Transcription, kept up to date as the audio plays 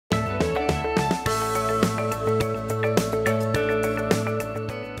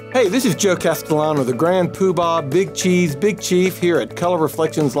Hey, this is Joe Castellano, the Grand Poobah, Big Cheese, Big Chief here at Color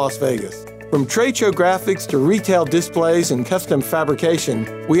Reflections Las Vegas. From trade show graphics to retail displays and custom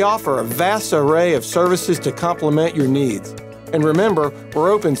fabrication, we offer a vast array of services to complement your needs. And remember, we're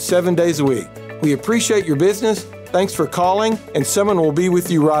open 7 days a week. We appreciate your business. Thanks for calling, and someone will be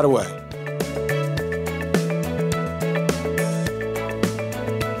with you right away.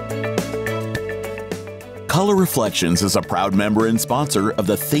 Color Reflections is a proud member and sponsor of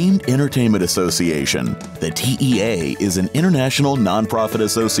the Themed Entertainment Association. The TEA is an international nonprofit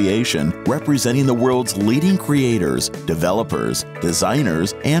association representing the world's leading creators, developers,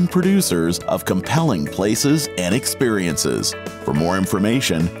 designers, and producers of compelling places and experiences. For more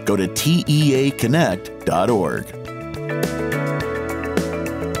information, go to teaconnect.org.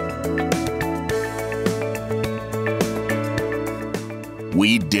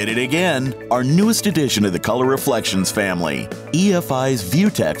 We did it again! Our newest addition to the Color Reflections family, EFI's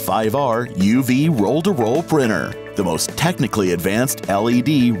ViewTech 5R UV Roll-to-Roll Printer, the most technically advanced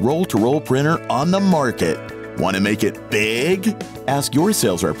LED roll-to-roll printer on the market. Want to make it big? Ask your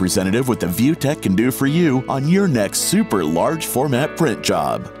sales representative what the ViewTech can do for you on your next super large format print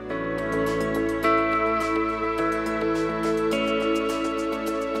job.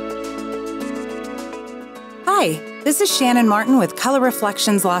 Hi, this is Shannon Martin with Color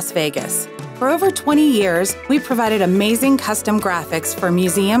Reflections Las Vegas. For over 20 years, we provided amazing custom graphics for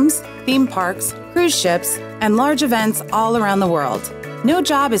museums, theme parks, cruise ships, and large events all around the world. No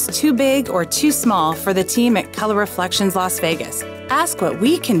job is too big or too small for the team at Color Reflections Las Vegas. Ask what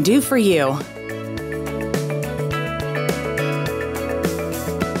we can do for you.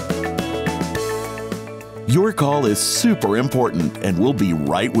 Your call is super important, and we'll be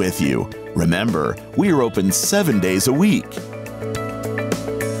right with you. Remember, we are open 7 days a week.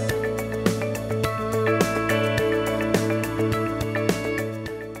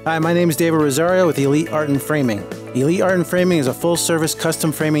 Hi, my name is David Rosario with Elite Art and Framing. Elite Art and Framing is a full-service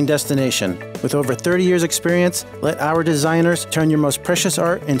custom framing destination. With over 30 years experience, let our designers turn your most precious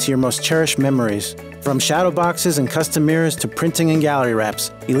art into your most cherished memories. From shadow boxes and custom mirrors to printing and gallery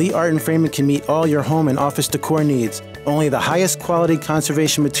wraps, Elite Art and Framing can meet all your home and office decor needs. Only the highest quality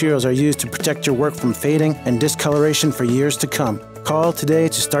conservation materials are used to protect your work from fading and discoloration for years to come. Call today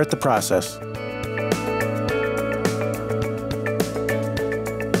to start the process.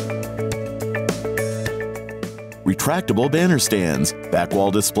 Retractable banner stands, back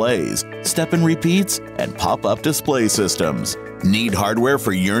wall displays, step and repeats, and pop-up display systems. Need hardware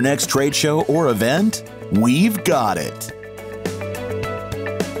for your next trade show or event? We've got it!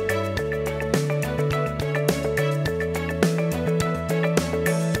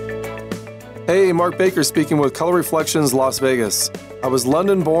 Hey, Mark Baker speaking with Color Reflections Las Vegas. I was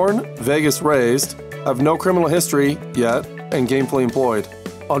London born, Vegas raised, have no criminal history yet, and gainfully employed.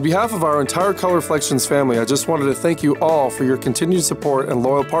 On behalf of our entire Color Reflections family, I just wanted to thank you all for your continued support and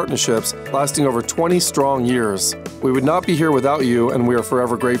loyal partnerships lasting over 20 strong years. We would not be here without you, and we are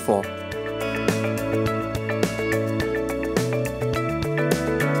forever grateful.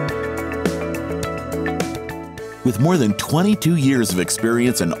 With more than 22 years of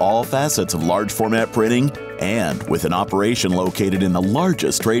experience in all facets of large format printing, and with an operation located in the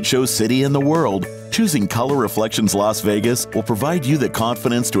largest trade show city in the world, choosing Color Reflections Las Vegas will provide you the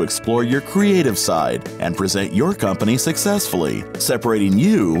confidence to explore your creative side and present your company successfully, separating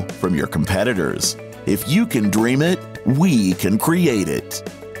you from your competitors. If you can dream it, we can create it.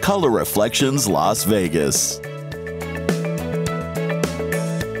 Color Reflections Las Vegas.